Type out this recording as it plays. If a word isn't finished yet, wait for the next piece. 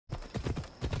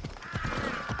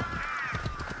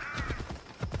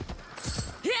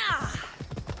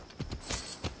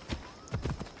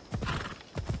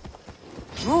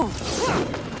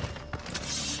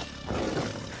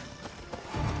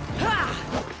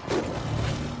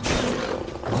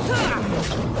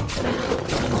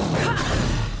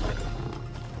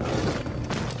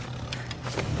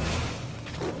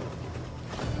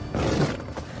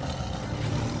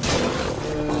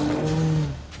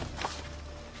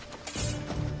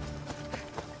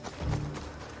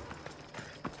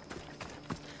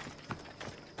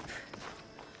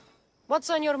What's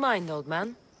on your mind, old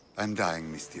man? I'm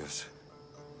dying, Mistios.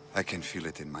 I can feel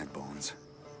it in my bones.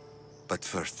 But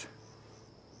first,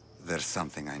 there's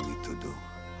something I need to do.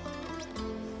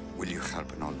 Will you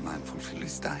help an old man fulfill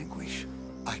his dying wish?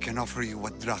 I can offer you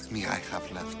what drachmi I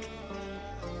have left.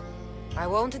 I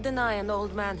won't deny an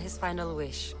old man his final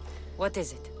wish. What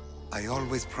is it? I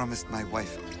always promised my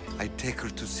wife I'd take her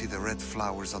to see the red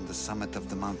flowers on the summit of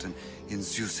the mountain in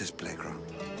Zeus's playground.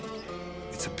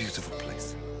 It's a beautiful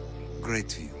place.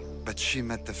 Great view. But she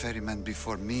met the ferryman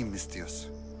before me, Mistios.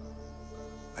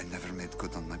 I never made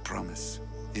good on my promise.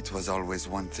 It was always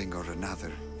one thing or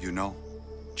another, you know?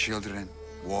 Children,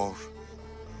 war,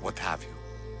 what have you.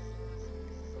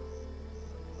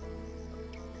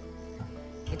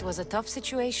 It was a tough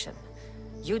situation.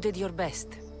 You did your best.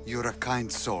 You're a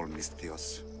kind soul,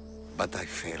 Mistios. But I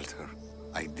failed her.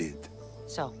 I did.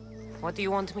 So, what do you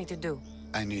want me to do?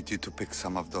 I need you to pick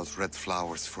some of those red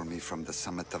flowers for me from the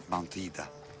summit of Mount Ida,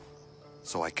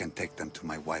 so I can take them to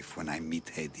my wife when I meet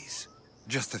Hades.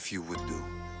 Just a few would do.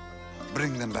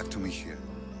 Bring them back to me here.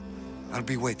 I'll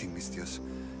be waiting, Mistios,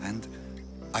 and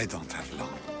I don't have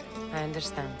long. I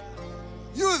understand.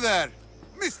 You there,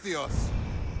 Mistios!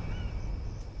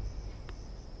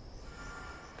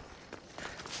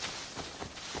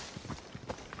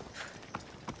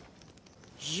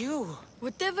 You?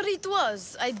 Whatever it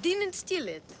was, I didn't steal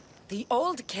it. The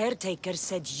old caretaker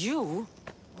said you?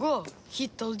 Whoa, he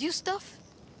told you stuff?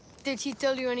 Did he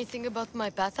tell you anything about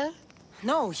my pater?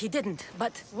 No, he didn't,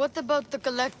 but... What about the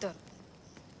collector?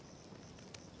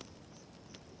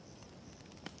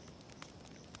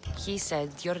 He said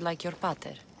you're like your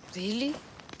pater. Really?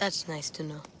 That's nice to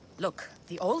know. Look,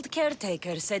 the old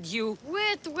caretaker said you...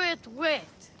 Wait.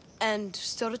 And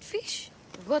swordfish?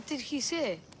 What did he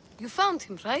say? You found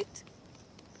him, right?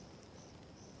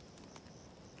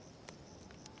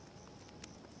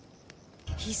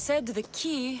 He said the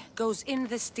key goes in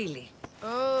the stele.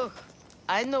 Oh,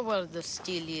 I know where the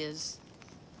stele is.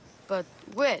 But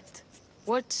wait,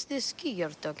 what's this key you're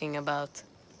talking about?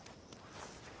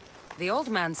 The old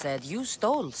man said you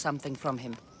stole something from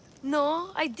him. No,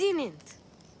 I didn't.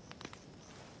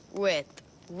 Wait,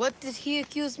 what did he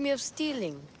accuse me of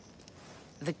stealing?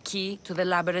 The key to the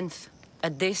labyrinth, a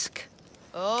disc.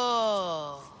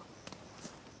 Oh.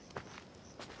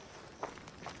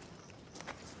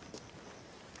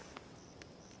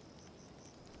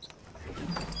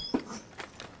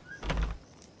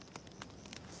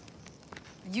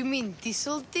 You mean this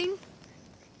old thing?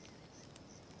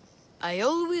 I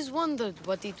always wondered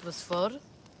what it was for.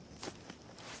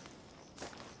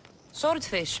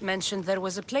 Swordfish mentioned there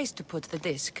was a place to put the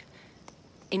disc.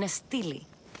 In a stele.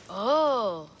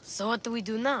 Oh, so what do we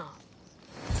do now?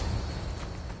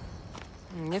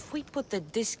 If we put the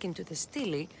disc into the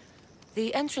stele,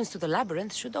 the entrance to the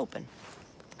labyrinth should open.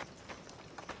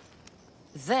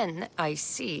 Then I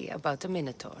see about a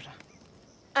Minotaur.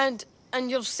 And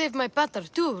you'll save my pater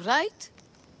too, right?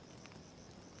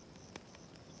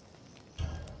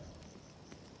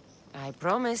 I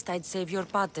promised I'd save your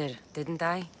pater, didn't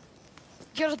I?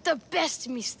 You're the best,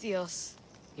 Mistios.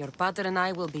 Your pater and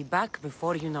I will be back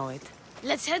before you know it.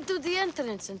 Let's head to the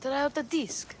entrance and try out the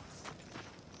disc.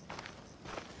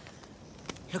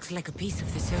 Looks like a piece of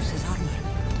Theseus's armor.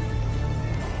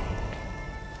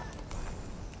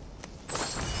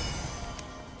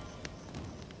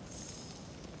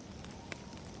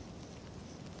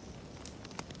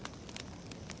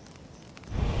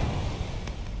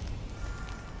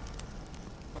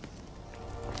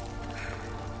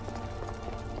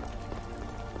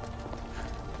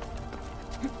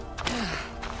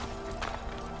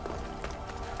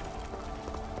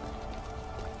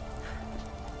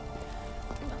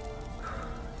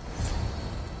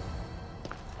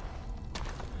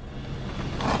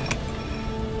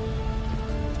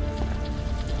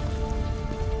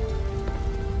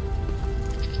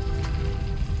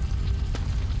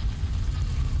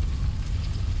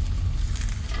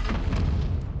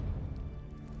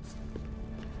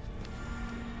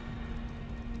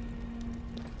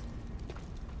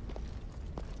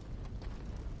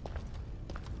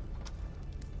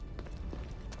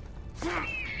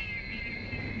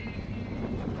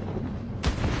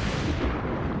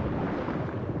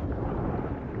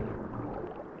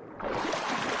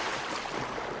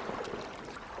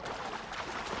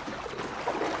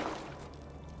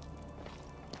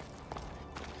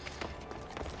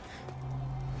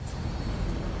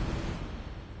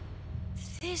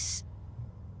 This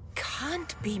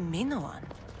can't be Minoan.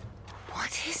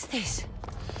 What is this?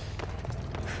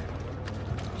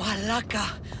 Walaka!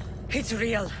 It's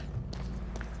real!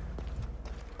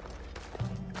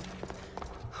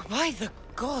 By the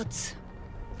gods!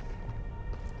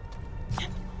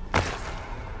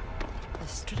 The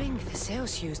strength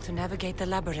Zeus used to navigate the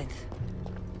labyrinth.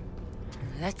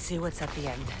 Let's see what's at the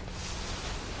end.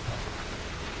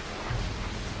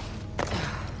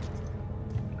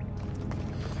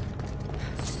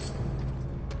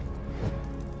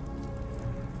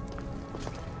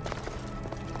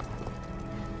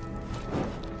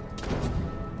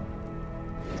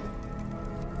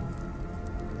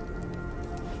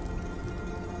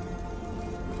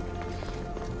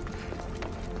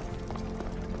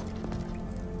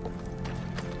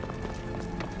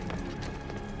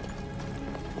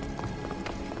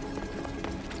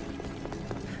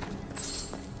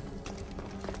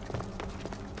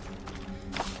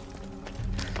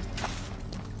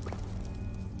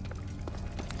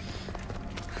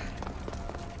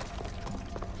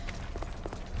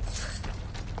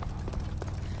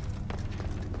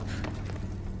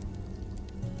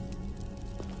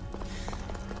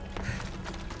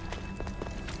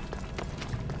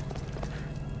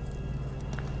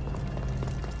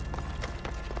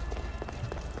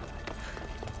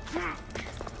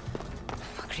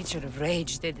 A creature of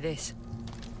rage did this.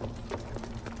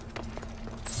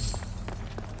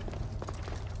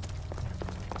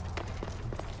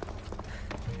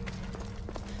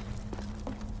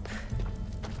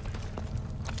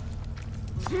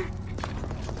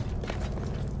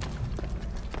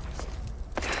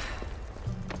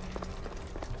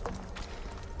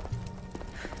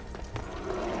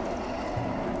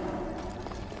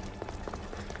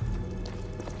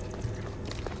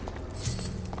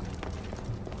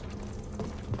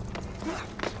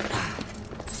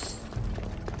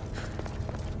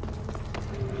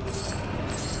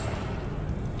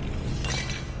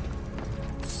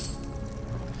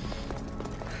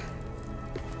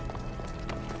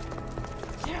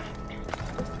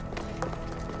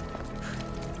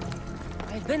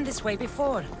 I've been this way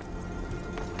before.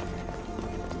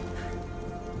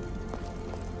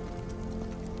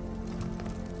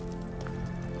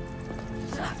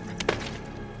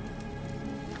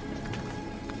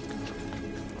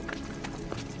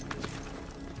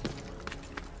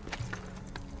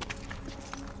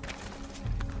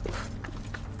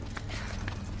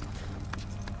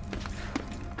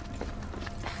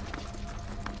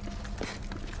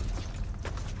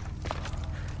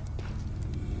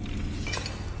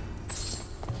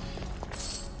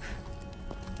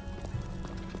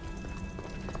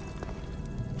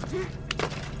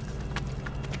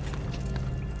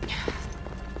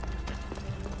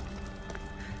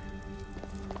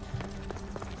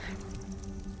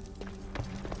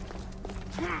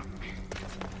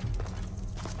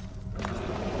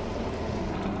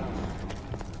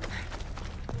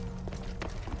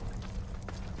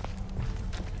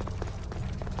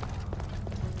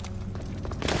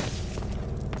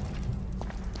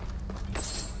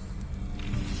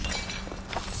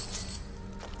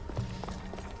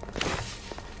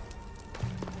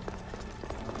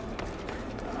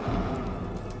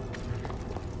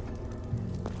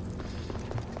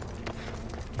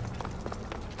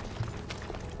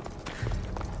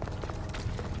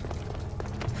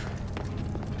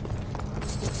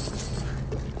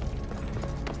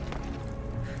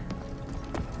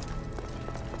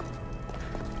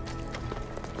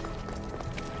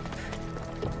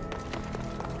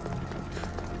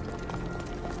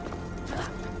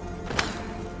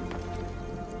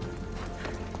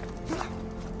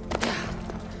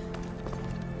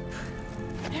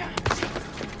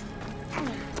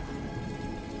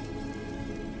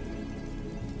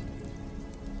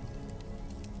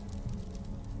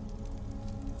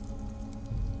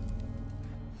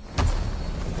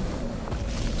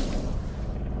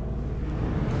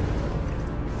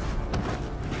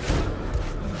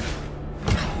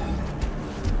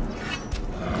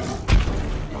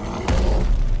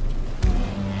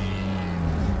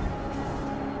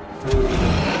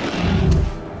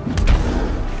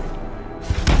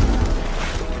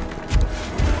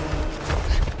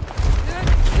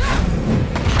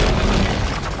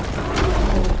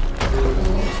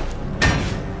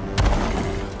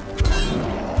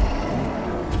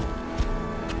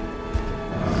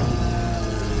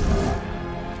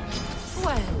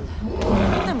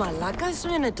 Malaka's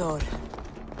Minotaur.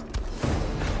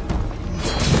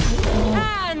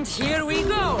 And here we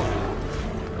go!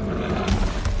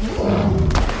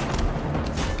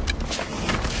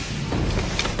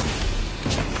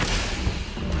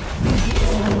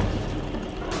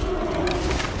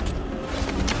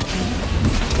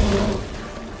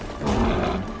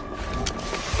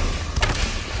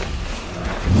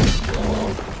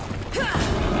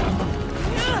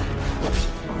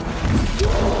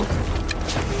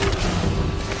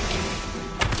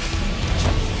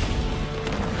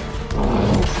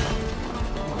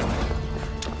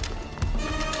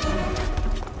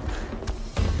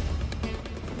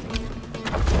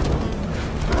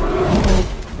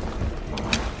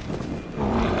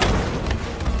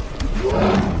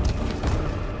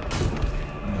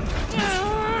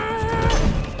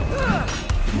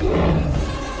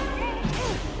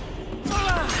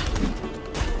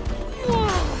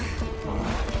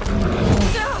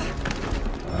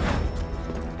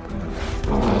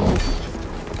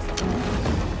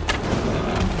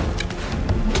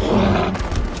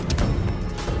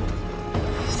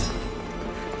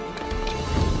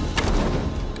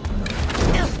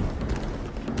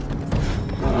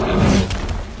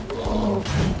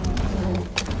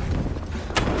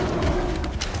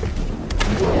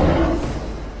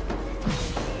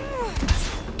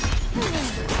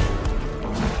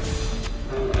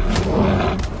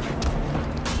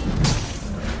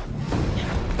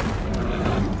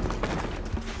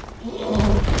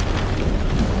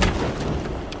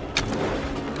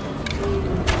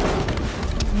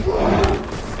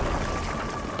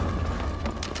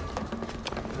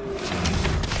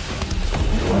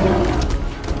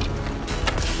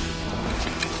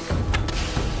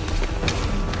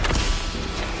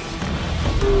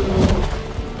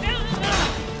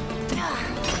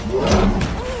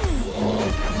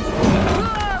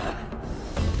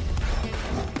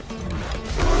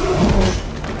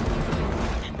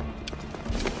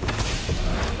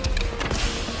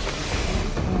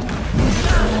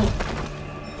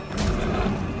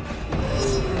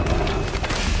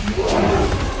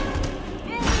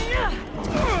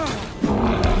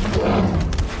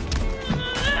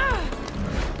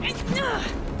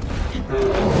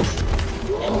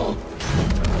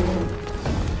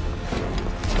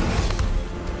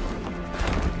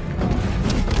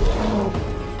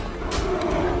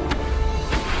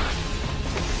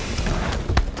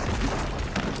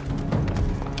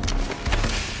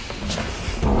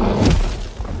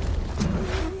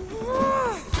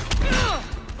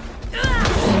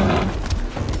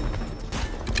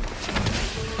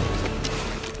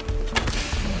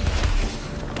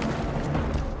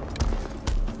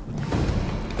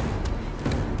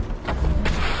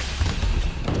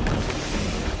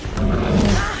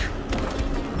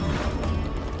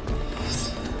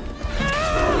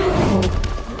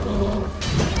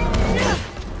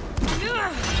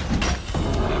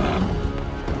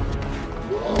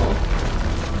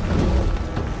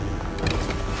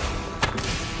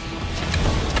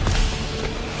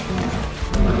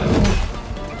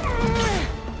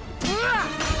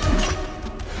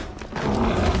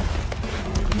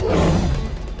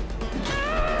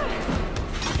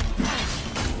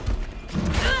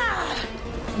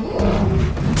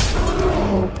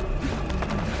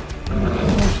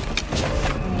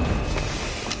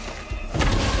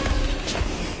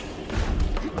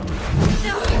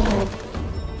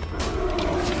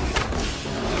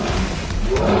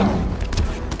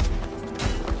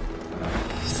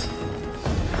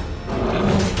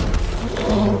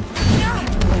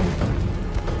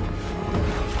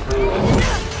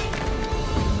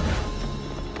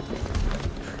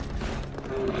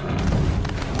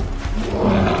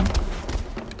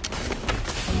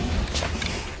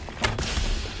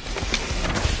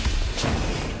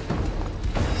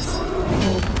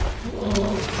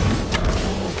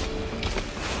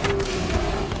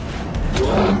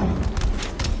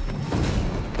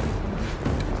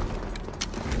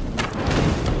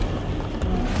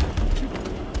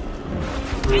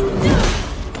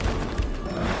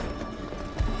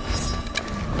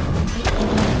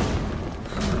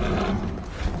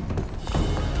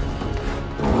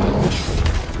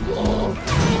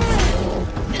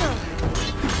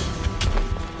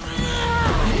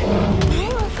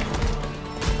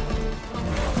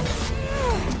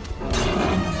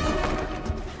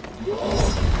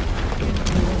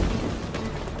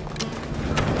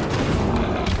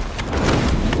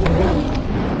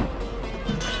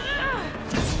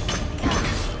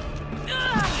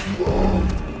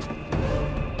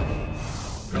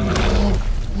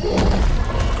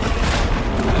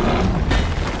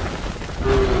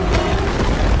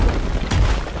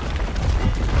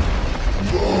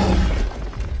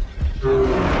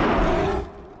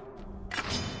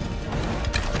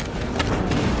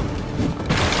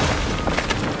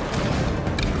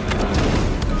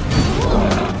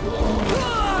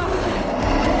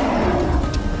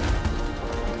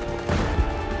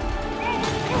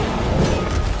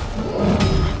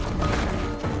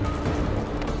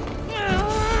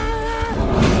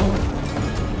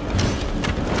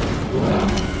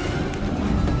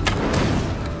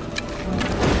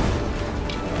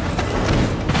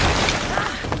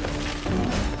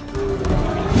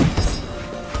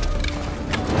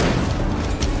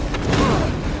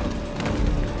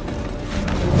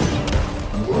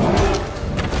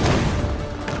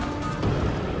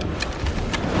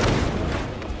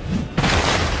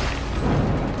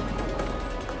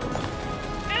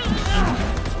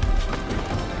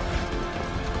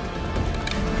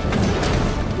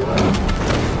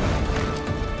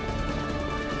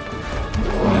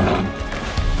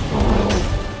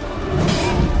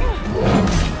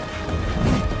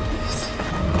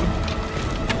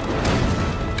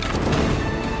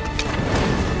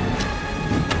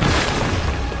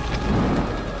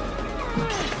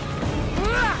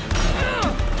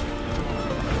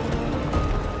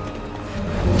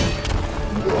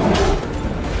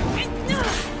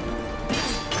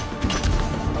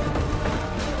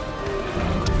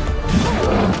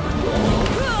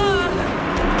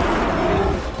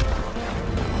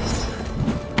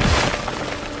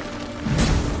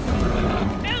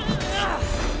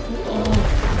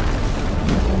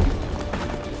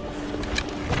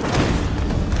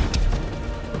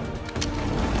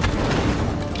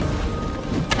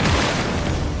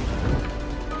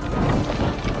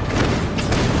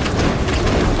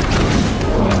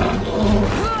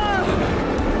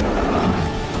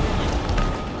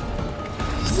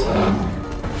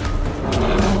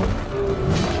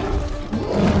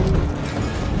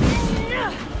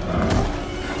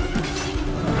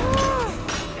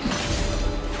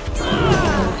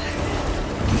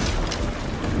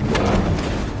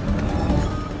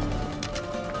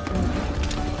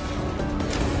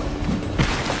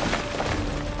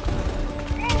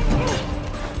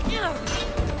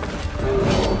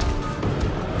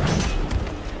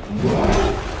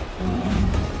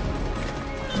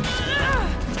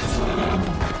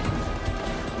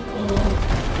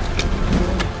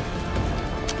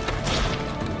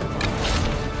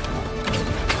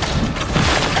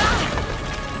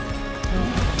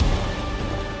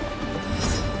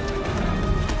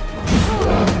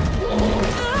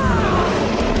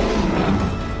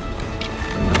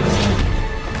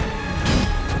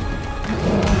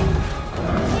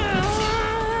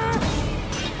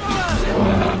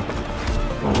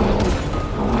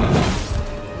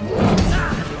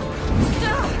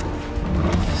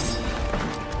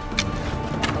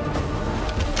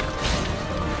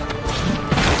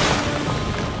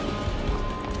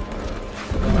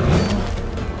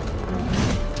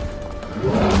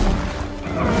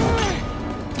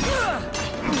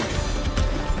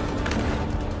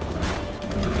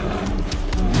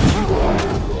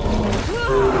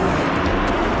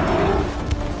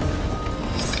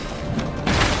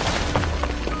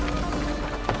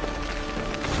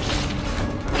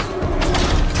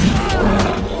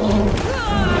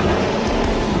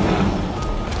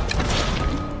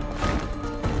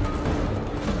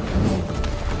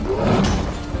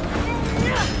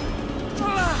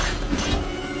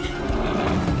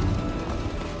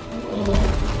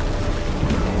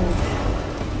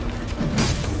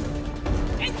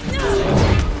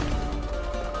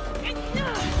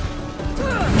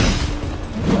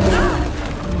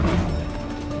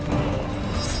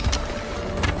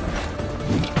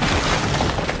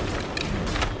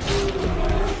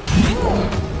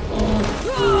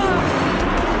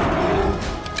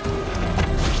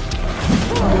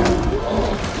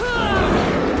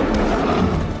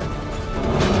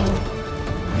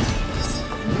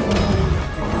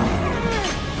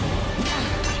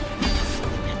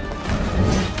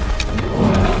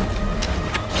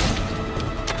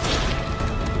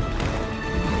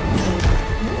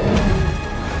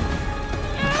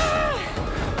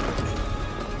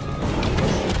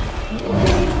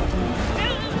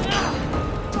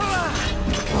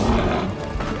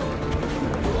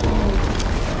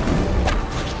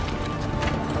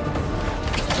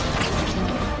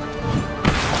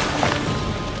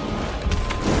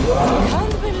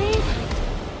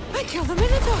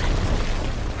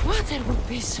 Pater would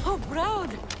be so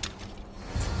proud.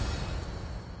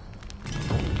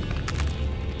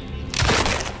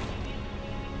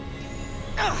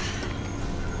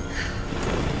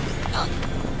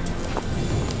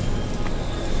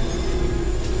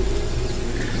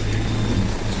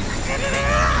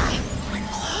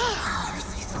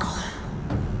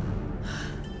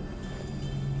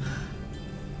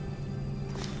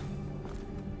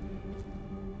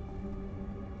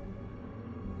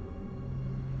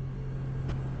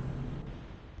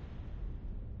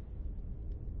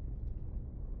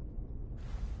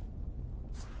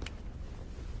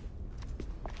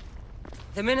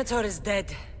 The Minotaur is dead.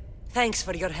 Thanks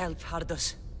for your help,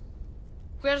 Ardos.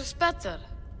 Where's Peter?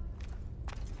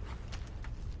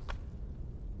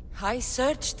 I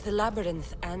searched the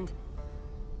labyrinth and...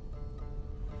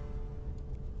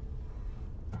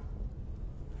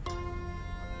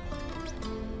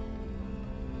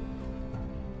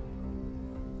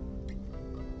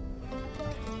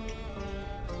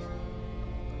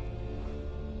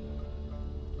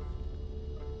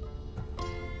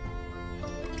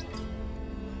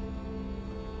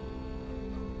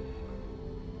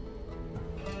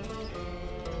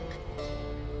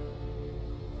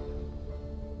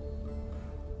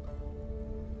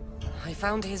 I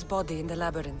found his body in the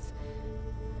labyrinth.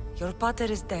 Your pater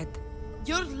is dead.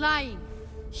 You're lying.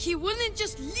 He wouldn't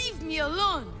just leave me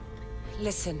alone.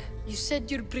 Listen. You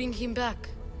said you'd bring him back.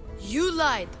 You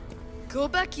lied. Go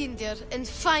back in there and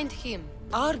find him.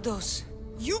 Ardos.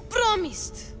 You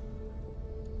promised.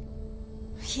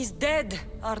 He's dead,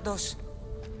 Ardos.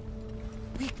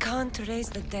 We can't raise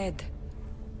the dead.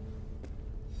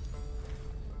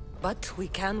 But we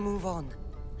can move on.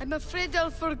 I'm afraid I'll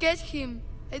forget him.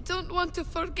 I don't want to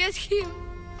forget him.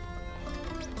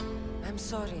 I'm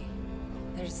sorry.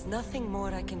 There's nothing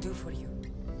more I can do for you.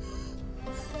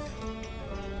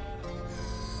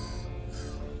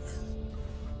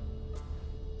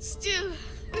 Still,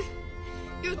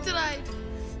 you tried.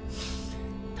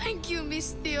 Thank you,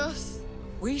 Miss Theos.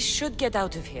 We should get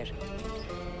out of here.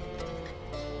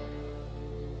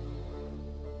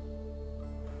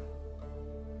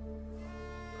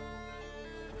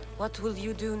 What will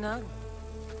you do now?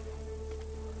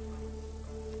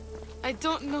 I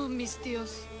don't know, Miss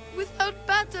Theos. Without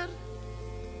Pater,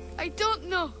 I don't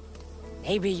know.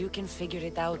 Maybe you can figure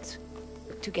it out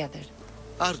together.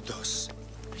 Ardos.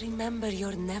 Remember,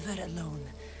 you're never alone.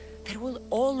 There will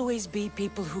always be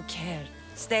people who care.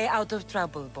 Stay out of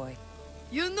trouble, boy.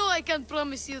 You know I can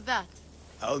promise you that.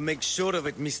 I'll make sure of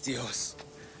it, Mistios.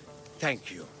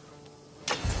 Thank you.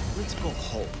 Let's go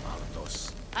home,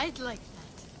 Ardos. I'd like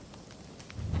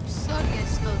that. I'm sorry I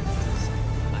stole this.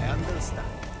 I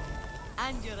understand.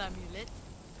 And your amulet.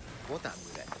 What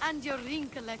amulet? And your ring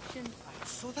collection.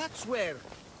 So that's where...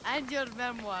 And your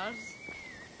memoirs.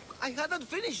 I hadn't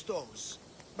finished those.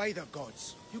 By the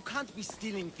gods, you can't be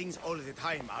stealing things all the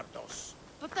time, Ardos.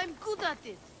 But I'm good at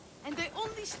it. And I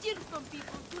only steal from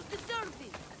people who deserve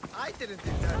it. I didn't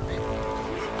deserve it.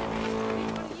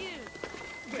 For years.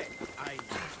 Well,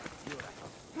 you're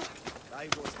right. I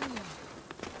was...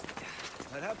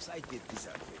 Perhaps I did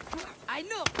deserve it. I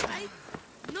know, right?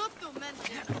 Not to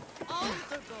mention all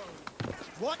the gold.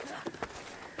 What?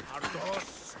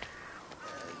 Ardos?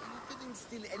 You didn't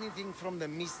steal anything from the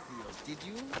Mistios, did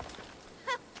you?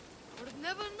 Would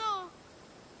never know.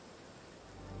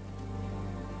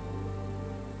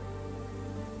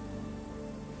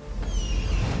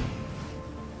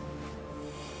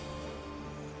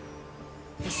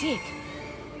 I see it.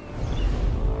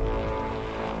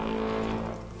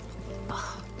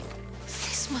 Oh,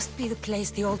 this must be the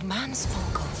place the old man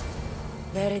spoke of.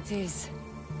 There it is.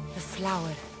 The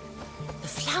flower. The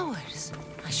flowers.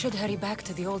 I should hurry back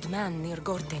to the old man near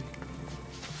Gordon.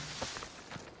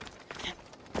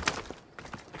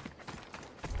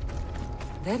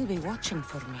 They'll be watching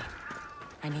for me.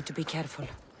 I need to be careful.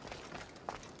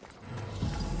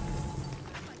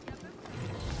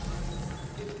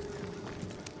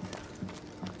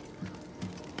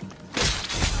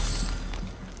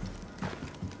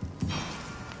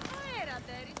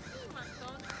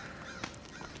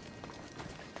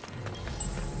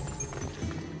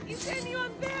 Is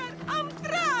anyone there? I'm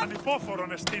trapped!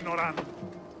 Ανυπόφορον εστίν οράν.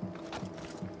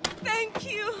 Thank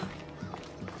you!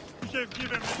 You have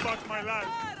given me back my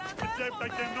life, a debt I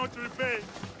cannot repay.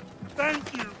 Thank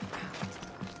you!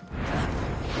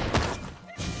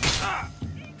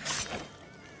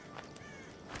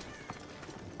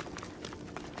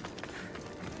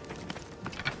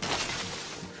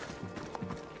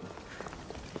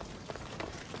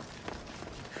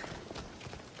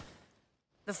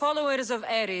 The followers of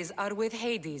Ares are with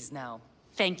Hades now.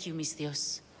 Thank you,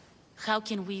 Mistios. How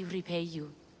can we repay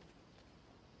you?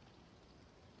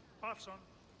 Παύσον,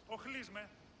 οχλείς με.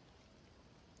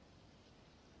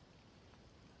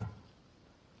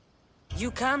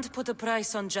 You can't put a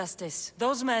price on justice.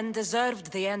 Those men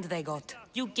deserved the end they got.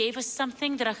 You gave us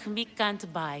something Drachmik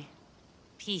can't buy.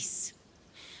 Peace.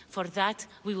 For that,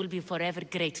 we will be forever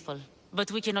grateful.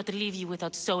 But we cannot leave you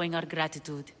without showing our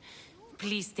gratitude.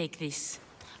 Please take this.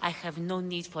 I have no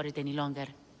need for it any longer.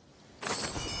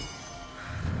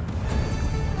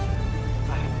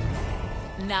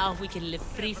 Now we can live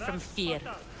free from fear.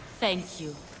 Thank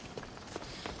you.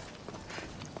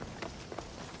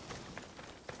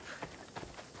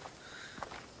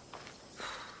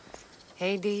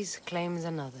 Hades claims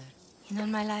another. In all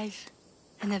my life,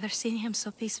 I never seen him so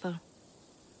peaceful.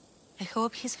 I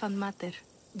hope he's found Mater.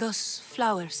 Those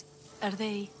flowers, are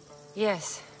they...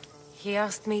 Yes. He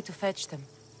asked me to fetch them.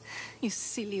 You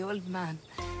silly old man.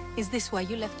 Is this why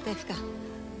you left Tefka?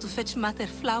 To fetch Mater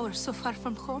flowers so far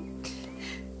from home?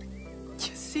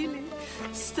 You silly,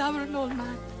 stubborn old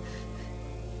man.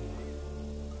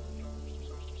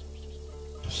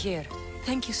 Here.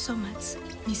 Thank you so much,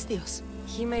 Mistios.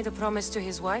 He made a promise to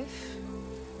his wife,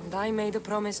 and I made a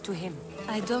promise to him.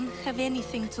 I don't have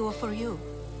anything to offer you.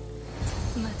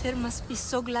 Mater must be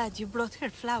so glad you brought her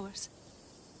flowers.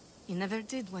 You never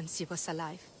did when she was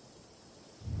alive.